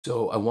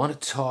So, I want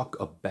to talk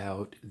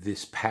about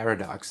this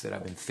paradox that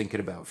I've been thinking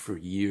about for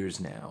years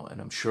now,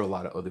 and I'm sure a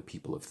lot of other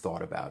people have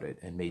thought about it,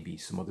 and maybe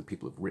some other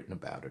people have written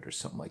about it or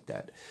something like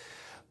that.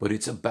 But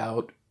it's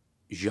about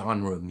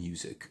genre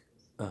music,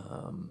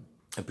 and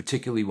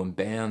particularly when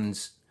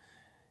bands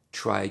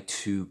try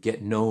to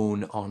get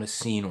known on a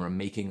scene or are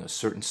making a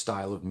certain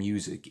style of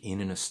music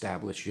in an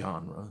established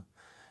genre,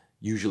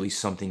 usually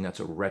something that's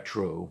a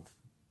retro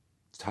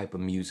type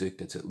of music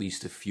that's at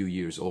least a few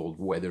years old,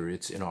 whether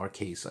it's in our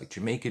case like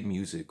Jamaican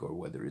music or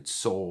whether it's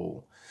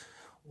soul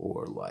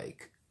or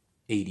like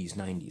 80s,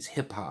 90s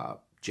hip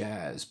hop,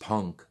 jazz,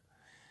 punk.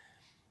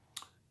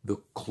 The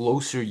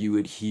closer you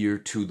adhere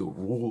to the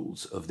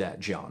rules of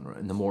that genre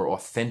and the more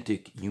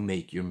authentic you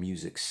make your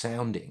music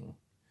sounding,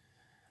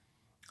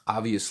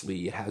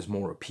 obviously it has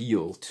more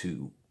appeal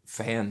to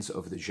fans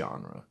of the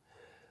genre.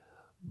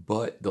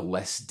 But the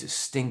less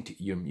distinct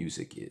your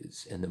music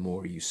is, and the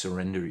more you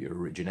surrender your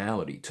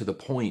originality, to the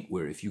point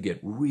where if you get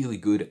really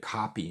good at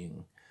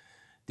copying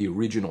the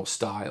original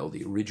style,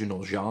 the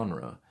original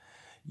genre,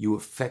 you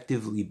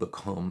effectively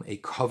become a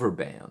cover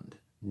band,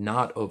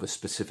 not of a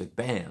specific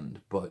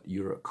band, but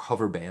you're a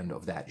cover band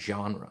of that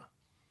genre.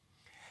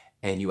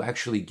 And you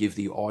actually give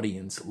the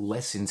audience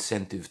less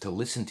incentive to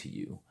listen to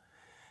you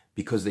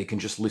because they can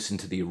just listen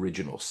to the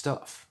original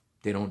stuff.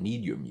 They don't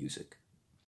need your music.